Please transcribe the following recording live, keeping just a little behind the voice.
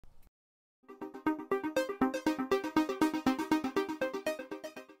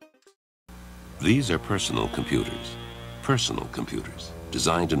These are personal computers. Personal computers,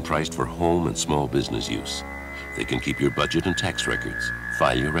 designed and priced for home and small business use. They can keep your budget and tax records,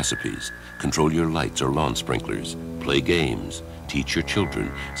 file your recipes, control your lights or lawn sprinklers, play games, teach your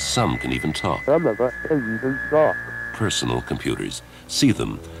children. Some can even talk. Some of us can even talk. Personal computers. See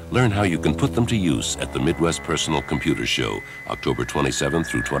them. Learn how you can put them to use at the Midwest Personal Computer Show, October 27th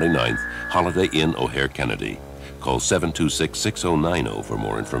through 29th, Holiday Inn, O'Hare, Kennedy. Call 726-6090 for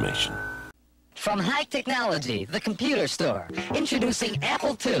more information. From High Technology, the computer store, introducing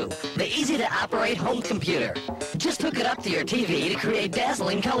Apple II, the easy-to-operate home computer. Just hook it up to your TV to create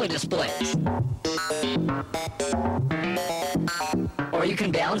dazzling color displays. Or you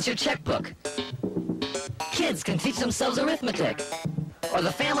can balance your checkbook. Kids can teach themselves arithmetic. Or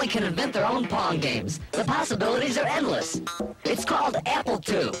the family can invent their own Pong games. The possibilities are endless. It's called Apple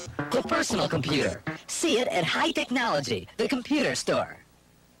II, the personal computer. See it at High Technology, the computer store.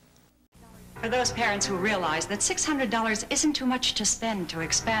 For those parents who realize that $600 isn't too much to spend to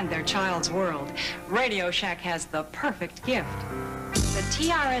expand their child's world, Radio Shack has the perfect gift. The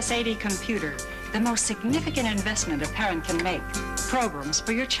TRS-80 computer, the most significant investment a parent can make. Programs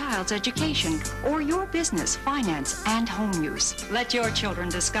for your child's education or your business, finance, and home use. Let your children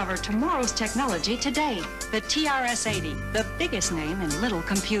discover tomorrow's technology today. The TRS-80, the biggest name in little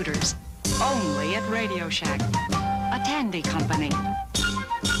computers. Only at Radio Shack, a Tandy company.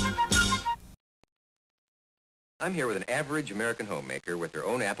 I'm here with an average American homemaker with her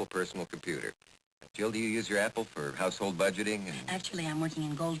own Apple personal computer. Jill, do you use your Apple for household budgeting? Actually, I'm working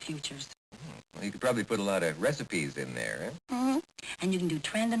in gold futures. Well, you could probably put a lot of recipes in there, huh? Mm-hmm. And you can do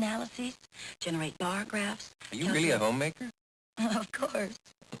trend analyses, generate bar graphs. Are you really a homemaker? Of course.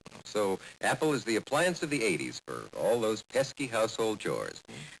 So Apple is the appliance of the 80s for all those pesky household chores.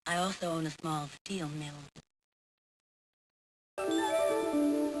 I also own a small steel mill.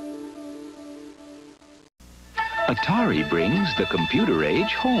 Atari brings the computer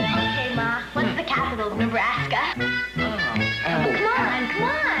age home. Okay, Ma, what's the capital of Nebraska? Come on.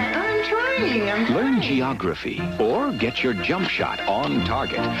 I'm trying. Learn geography or get your jump shot on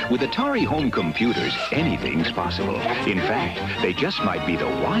target. With Atari home computers, anything's possible. In fact, they just might be the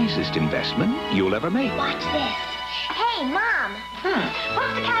wisest investment you'll ever make. Watch this. Hey, Mom.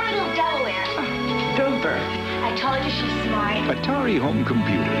 What's the capital of Delaware? Dover. I told you she's smart. Atari home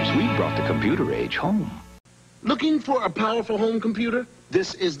computers. We brought the computer age home. Looking for a powerful home computer?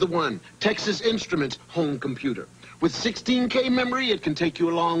 This is the one. Texas Instruments home computer. With 16K memory, it can take you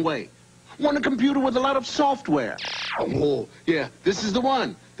a long way. Want a computer with a lot of software? Oh, yeah, this is the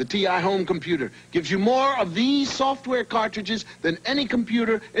one. The TI home computer gives you more of these software cartridges than any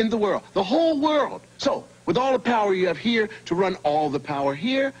computer in the world. The whole world. So, with all the power you have here to run all the power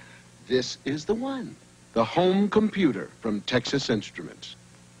here, this is the one. The home computer from Texas Instruments.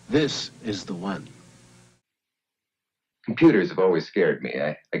 This is the one. Computers have always scared me.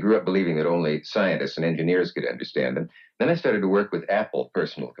 I grew up believing that only scientists and engineers could understand them. Then I started to work with Apple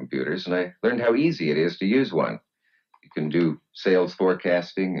personal computers, and I learned how easy it is to use one. You can do sales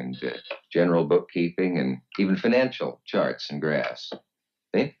forecasting and general bookkeeping and even financial charts and graphs.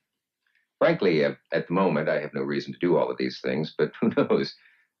 See? Frankly, at the moment, I have no reason to do all of these things, but who knows?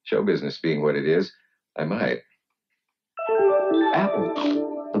 Show business being what it is, I might.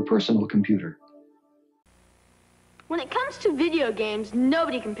 Apple, the personal computer. When it comes to video games,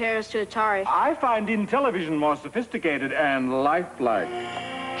 nobody compares to Atari. I find Intellivision more sophisticated and lifelike.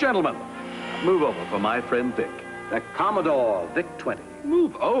 Gentlemen, move over for my friend Vic. The Commodore VIC-20.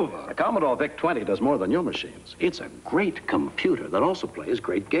 Move over? The Commodore VIC-20 does more than your machines. It's a great computer that also plays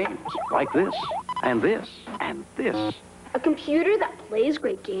great games. Like this, and this, and this. A computer that plays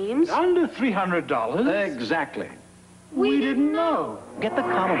great games? Under $300? Exactly. We didn't know. Get the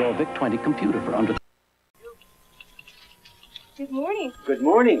Commodore VIC-20 computer for under... Good morning. Good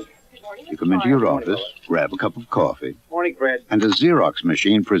morning. Good morning. You come into your office, grab a cup of coffee. Morning, Fred. And a Xerox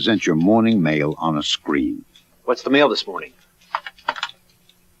machine presents your morning mail on a screen. What's the mail this morning?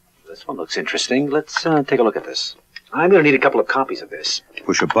 This one looks interesting. Let's take a look at this. I'm going to need a couple of copies of this.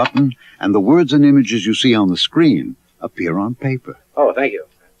 Push a button, and the words and images you see on the screen appear on paper. Oh, thank you.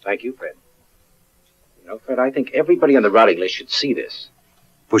 Thank you, Fred. You know, Fred, I think everybody on the routing list should see this.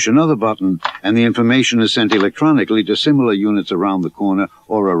 Push another button, and the information is sent electronically to similar units around the corner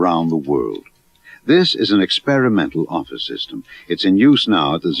or around the world. This is an experimental office system. It's in use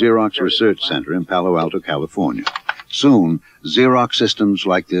now at the Xerox Research Center in Palo Alto, California. Soon, Xerox systems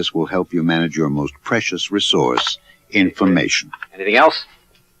like this will help you manage your most precious resource, information. Anything else?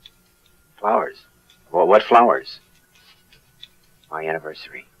 Flowers. Well, what flowers? My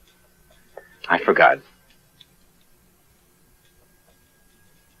anniversary. I forgot.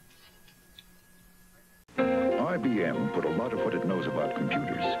 IBM put a lot of what it knows about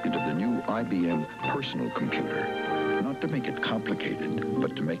computers into the new IBM personal computer. Not to make it complicated,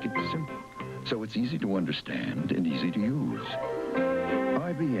 but to make it simple. So it's easy to understand and easy to use.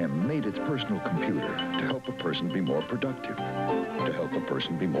 IBM made its personal computer to help a person be more productive, to help a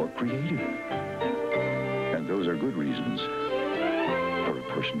person be more creative. And those are good reasons for a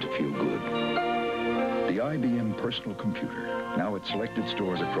person to feel good. The IBM personal computer, now at selected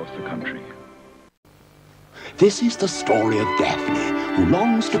stores across the country. This is the story of Daphne, who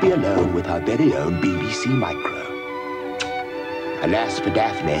longs to be alone with her very own BBC Micro. Alas for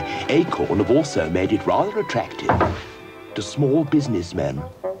Daphne, Acorn have also made it rather attractive to small businessmen.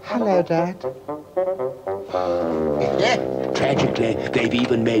 Hello, Dad. Tragically, they've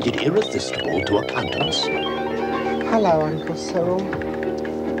even made it irresistible to accountants. Hello, Uncle Cyril.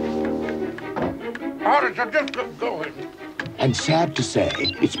 How did you just get going? And sad to say,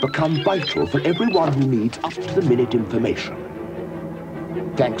 it's become vital for everyone who needs up-to-the-minute information,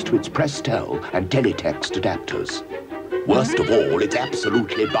 thanks to its Prestel and Teletext adapters. Worst of all, it's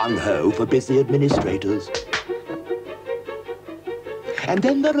absolutely bung-ho for busy administrators. And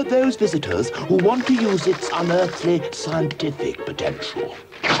then there are those visitors who want to use its unearthly scientific potential.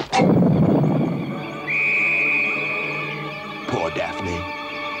 Poor Daphne.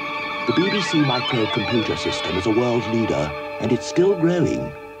 The BBC microcomputer system is a world leader, and it's still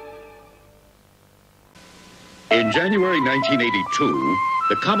growing. In January 1982,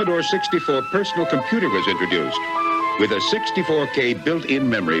 the Commodore 64 personal computer was introduced with a 64K built-in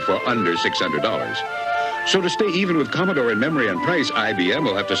memory for under $600. So to stay even with Commodore in memory and price, IBM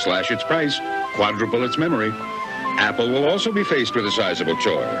will have to slash its price, quadruple its memory. Apple will also be faced with a sizable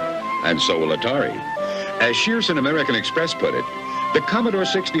chore, and so will Atari. As Shearson American Express put it, the Commodore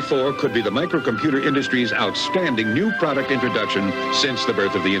 64 could be the microcomputer industry's outstanding new product introduction since the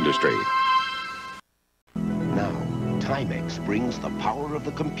birth of the industry. Now, Timex brings the power of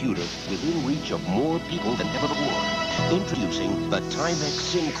the computer within reach of more people than ever before. Introducing the Timex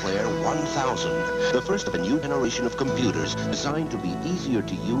Sinclair 1000, the first of a new generation of computers designed to be easier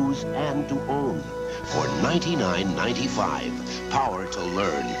to use and to own. For $99.95, power to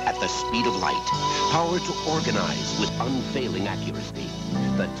learn at the speed of light, power to organize with unfailing accuracy.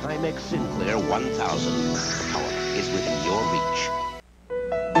 The Timex Sinclair 1000. Power is within your reach.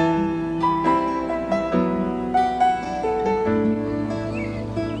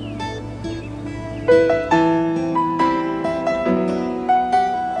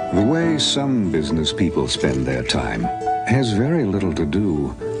 The way some business people spend their time has very little to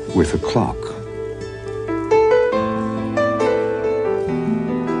do with a clock.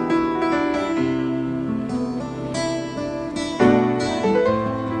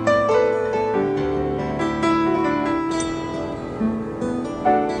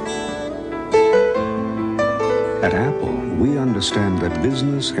 At Apple, we understand that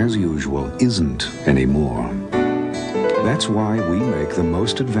business as usual isn't anymore. That's why we make the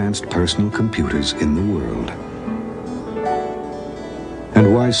most advanced personal computers in the world.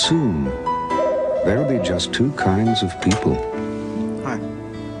 And why soon, there'll be just two kinds of people. Hi.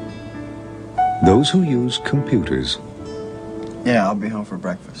 Those who use computers. Yeah, I'll be home for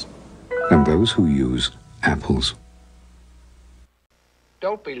breakfast. And those who use apples.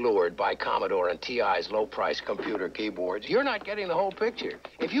 Don't be lured by Commodore and TI's low-price computer keyboards. You're not getting the whole picture.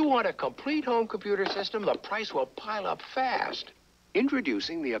 If you want a complete home computer system, the price will pile up fast.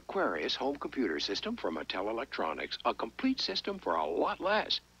 Introducing the Aquarius home computer system from Mattel Electronics, a complete system for a lot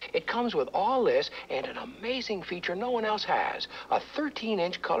less. It comes with all this and an amazing feature no one else has, a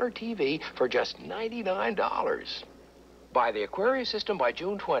 13-inch color TV for just $99. Buy the Aquarius system by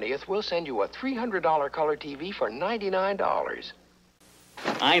June 20th, we'll send you a $300 color TV for $99.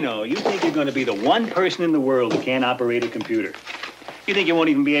 I know. You think you're going to be the one person in the world who can't operate a computer. You think you won't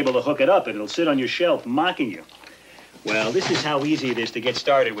even be able to hook it up and it'll sit on your shelf mocking you. Well, this is how easy it is to get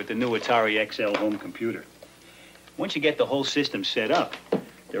started with the new Atari XL home computer. Once you get the whole system set up,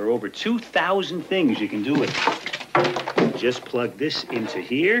 there are over 2,000 things you can do with it. Just plug this into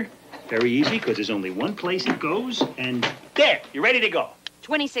here. Very easy, because there's only one place it goes, and there, you're ready to go.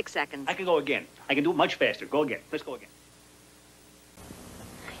 26 seconds. I can go again. I can do it much faster. Go again. Let's go again.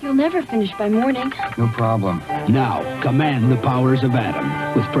 You'll never finish by morning. No problem. Now, command the powers of Atom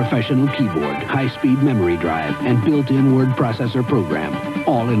with professional keyboard, high-speed memory drive, and built-in word processor program,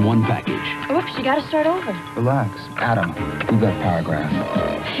 all in one package. Oops, you gotta start over. Relax. Adam, do that paragraph.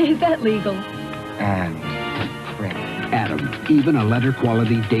 Ain't that legal? And print. Atom, even a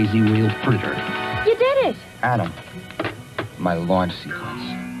letter-quality daisy wheel printer. You did it! Adam, my launch sequence.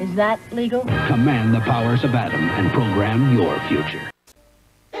 Is that legal? Command the powers of Atom and program your future.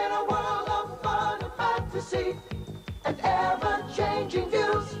 In a world of fun and fantasy.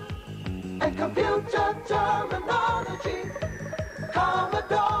 computer terminology.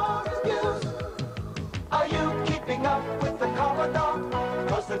 Commodore is news. Are you keeping up with the Commodore?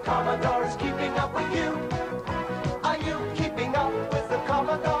 'Cause the Commodore is keeping up with you. Are you keeping up with the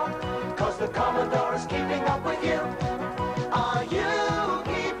Commodore? 'Cause the Commodore is keeping up with you. Are you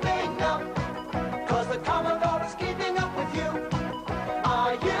keeping up? 'Cause the Commodore is keeping up with you.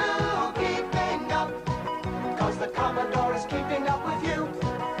 Are you keeping up? 'Cause the Commodore is keeping up with you.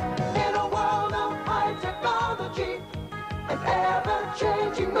 In a world of high technology and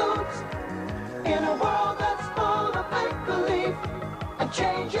ever-changing moods, in a world that's full of make-believe and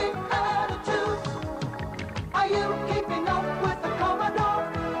changing attitudes, are you keeping up with the Commodore?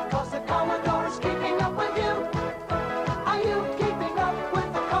 'Cause the Commodore is keeping up with you. Are you keeping up with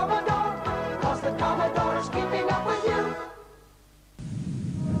the Commodore? 'Cause the Commodore is keeping up with you.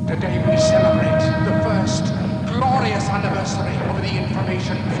 Today we celebrate the first glorious anniversary of the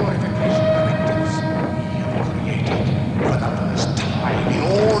information purification directives. We have created, for the first time in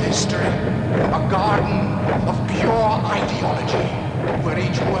all history, a garden of pure ideology, where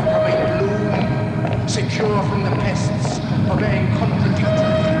each worker may bloom, secure from the pests, obeying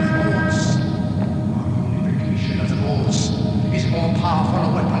contradictory thoughts. Our unification of thoughts is more powerful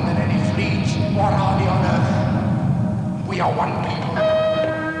a weapon than any fleet or army on earth. We are one people,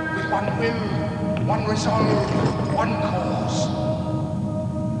 with one will, one resolve, one cause.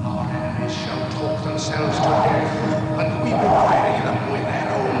 Our enemies shall talk themselves to death, and we will bury them with their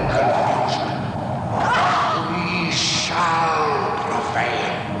own confusion. We shall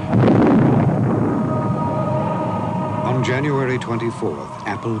prevail. On January 24th,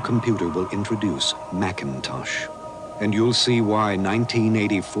 Apple Computer will introduce Macintosh. And you'll see why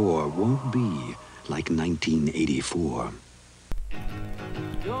 1984 won't be like 1984.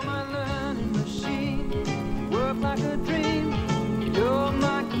 You're my learning machine, work like a dream. You're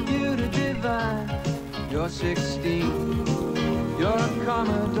my computer divine. You're 16, you're a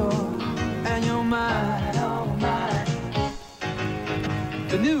Commodore, and you're mine, oh mine.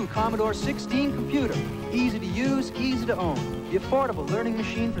 The new Commodore 16 computer. Easy to use, easy to own. The affordable learning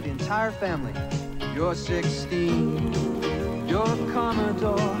machine for the entire family. You're 16, you're a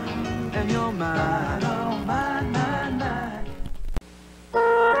Commodore, and you're mine, oh mine, mine, mine.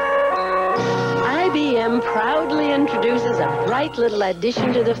 IBM proudly introduces a bright little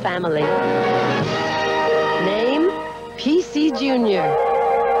addition to the family. Name, PC Junior.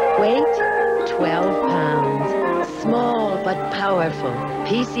 Weight, 12 pounds. Small but powerful.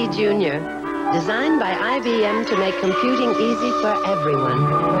 PC Junior. Designed by IBM to make computing easy for everyone.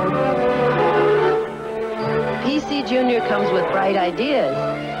 PC Junior comes with bright ideas,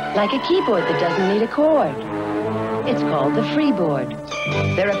 like a keyboard that doesn't need a cord. It's called the Freeboard.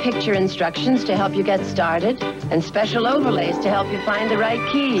 There are picture instructions to help you get started, and special overlays to help you find the right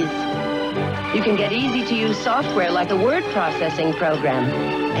keys. You can get easy-to-use software like a word processing program,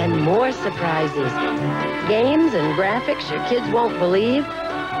 and more surprises. Games and graphics your kids won't believe,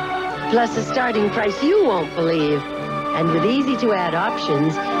 plus a starting price you won't believe. And with easy-to-add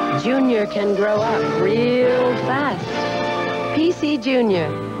options, Junior can grow up real fast. PC Junior,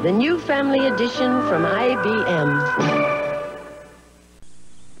 the new family edition from IBM.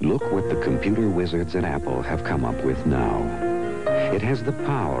 Look what the computer wizards at Apple have come up with now. It has the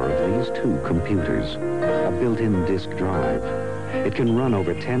power of these two computers, a built-in disk drive. It can run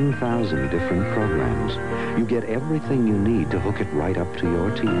over 10,000 different programs. You get everything you need to hook it right up to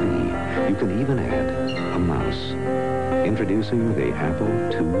your TV. You can even add a mouse. Introducing the Apple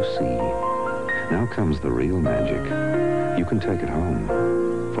IIc. Now comes the real magic. You can take it home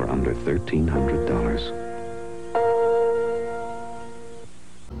for under $1,300.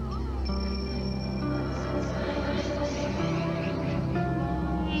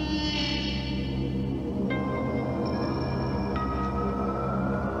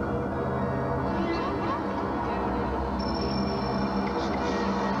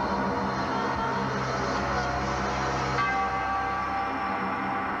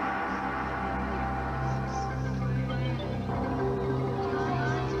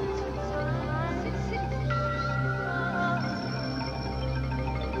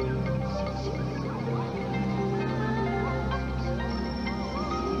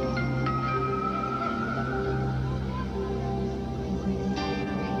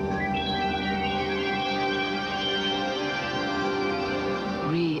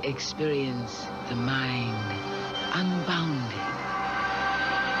 Experience the mind unbounded.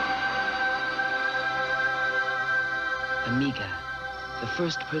 Amiga, the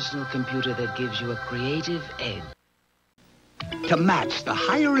first personal computer that gives you a creative edge. To match the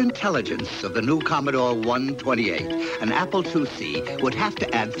higher intelligence of the new Commodore 128, an Apple IIc would have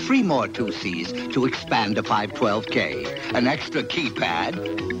to add 3 more 2Cs to expand to 512K. An extra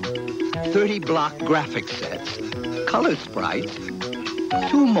keypad, 30 block graphic sets, color sprites,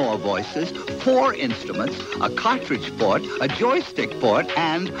 2 more voices, 4 instruments, a cartridge port, a joystick port,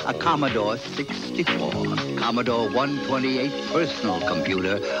 and a Commodore 64. Commodore 128 personal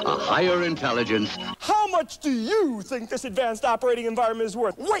computer, a higher intelligence. How much do you think this advanced operating environment is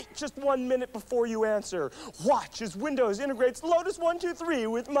worth? Wait just 1 minute before you answer. Watch as Windows integrates Lotus 123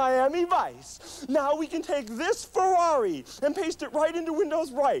 with Miami Vice. Now we can take this Ferrari and paste it right into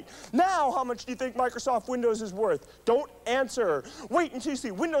Windows Right. Now, how much do you think Microsoft Windows is worth? Don't answer. Wait until you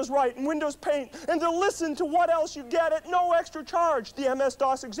see Windows Right and Windows Paint, and to listen to what else you get at no extra charge. The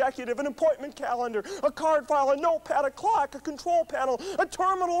MS-DOS Executive, an appointment calendar, a card file, a notepad, a clock, a control panel, a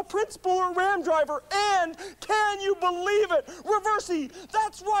terminal, a print spool, a RAM driver, and, can you believe it, Reversi.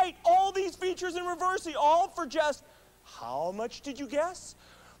 That's right, all these features in Reversi, all for just, how much did you guess?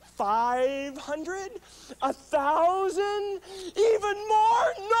 500? 1,000? Even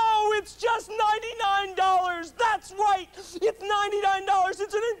more? No, it's just $99. That's right. It's $99.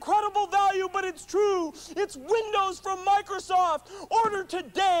 It's an incredible value, but it's true. It's Windows from Microsoft. Order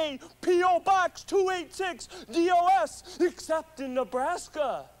today. P.O. Box 286 DOS, except in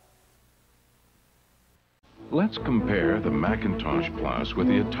Nebraska. Let's compare the Macintosh Plus with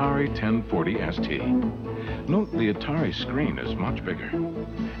the Atari 1040 ST. Note the Atari screen is much bigger,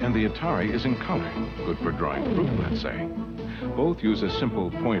 and the Atari is in color, good for drawing fruit, let's say. Both use a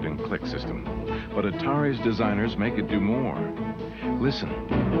simple point-and-click system, but Atari's designers make it do more. Listen.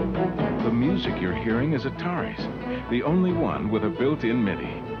 The music you're hearing is Atari's, the only one with a built-in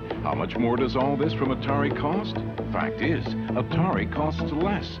MIDI. How much more does all this from Atari cost? Fact is, Atari costs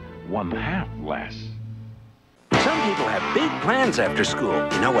less, 1/2 less. Some people have big plans after school.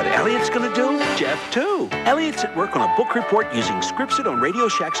 You know what Elliot's going to do? Jeff, too. Elliot's at work on a book report using Scripted on Radio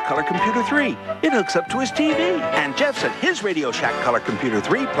Shack's Color Computer 3. It hooks up to his TV. And Jeff's at his Radio Shack Color Computer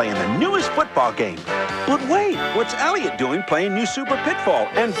 3 playing the newest football game. But wait, what's Elliot doing playing New Super Pitfall?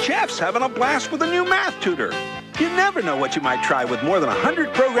 And Jeff's having a blast with a new math tutor. You never know what you might try with more than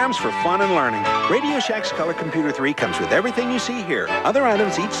 100 programs for fun and learning. Radio Shack's Color Computer 3 comes with everything you see here. Other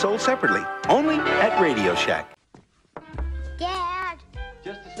items each sold separately. Only at Radio Shack. Dad!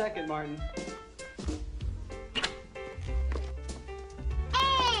 Just a second, Martin.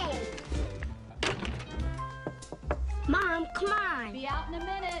 Hey! Mom, come on. Be out in a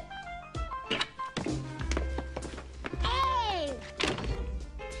minute. Hey!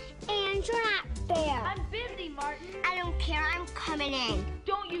 And you're not there. I'm busy, Martin. I don't care. I'm coming in.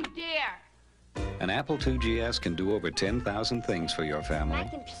 Don't you dare. An Apple II GS can do over 10,000 things for your family. My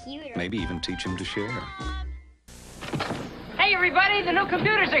computer. Maybe even teach them to share. Hey, everybody, the new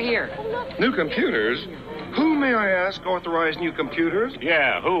computers are here. New computers? Who, may I ask, authorized new computers?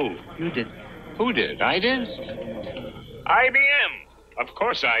 Yeah, who? You did. Who did? I did? IBM. Of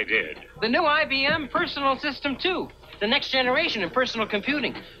course I did. The new IBM Personal System 2. The next generation in personal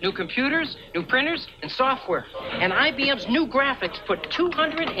computing. New computers, new printers, and software. And IBM's new graphics put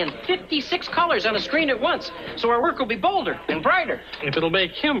 256 colors on a screen at once, so our work will be bolder and brighter. If it'll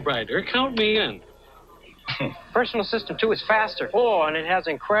make him brighter, count me in. Personal System 2 is faster. Oh, and it has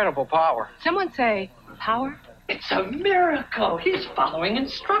incredible power. Someone say, power? It's a miracle. He's following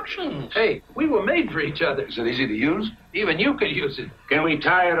instructions. Hey, we were made for each other. Is it easy to use? Even you could use it. Can we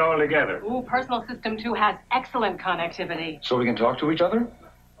tie it all together? Ooh, Personal System 2 has excellent connectivity. So we can talk to each other?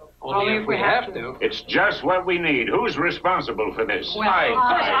 Only if we have to. It's just what we need. Who's responsible for this? Well,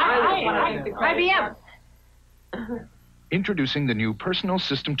 IBM. Introducing the new Personal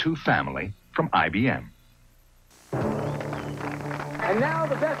System 2 family from IBM. And now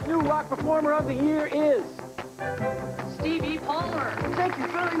the best new rock performer of the year is... Stevie Palmer. Thank you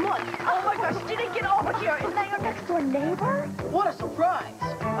very much. Oh my gosh, did he get over here? Isn't that your next door neighbor? What a surprise.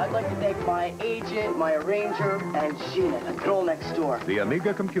 I'd like to thank my agent, my arranger, and Gina, the girl next door. The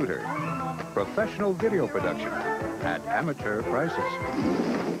Amiga computer. Professional video production at amateur prices.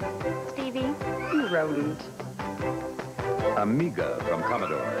 Stevie, you rodent. Amiga from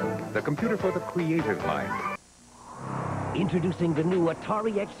Commodore. The computer for the creative mind. Introducing the new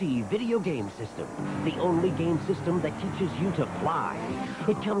Atari XE video game system, the only game system that teaches you to fly.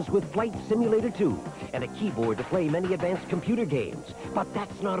 It comes with Flight Simulator 2 and a keyboard to play many advanced computer games. But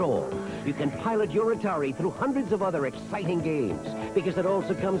that's not all. You can pilot your Atari through hundreds of other exciting games, because it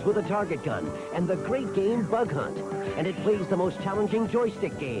also comes with a target gun and the great game Bug Hunt. And it plays the most challenging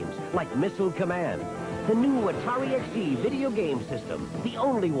joystick games, like Missile Command. The new Atari XE video game system, the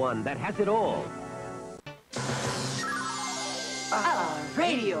only one that has it all.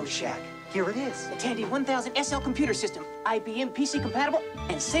 Radio Shack. Here it is. The Tandy 1000 SL computer system. IBM PC compatible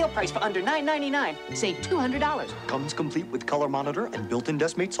and sale price for under $9.99. Save $200. Comes complete with color monitor and built-in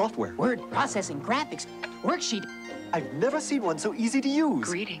DeskMate software. Word processing, graphics, worksheet. I've never seen one so easy to use.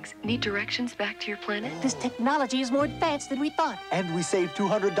 Greetings. Need directions back to your planet? This technology is more advanced than we thought. And we saved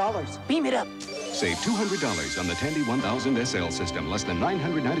 $200. Beam it up. Save $200 on the Tandy 1000 SL system. Less than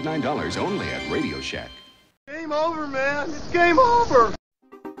 $999 only at Radio Shack. Game over, man. It's game over.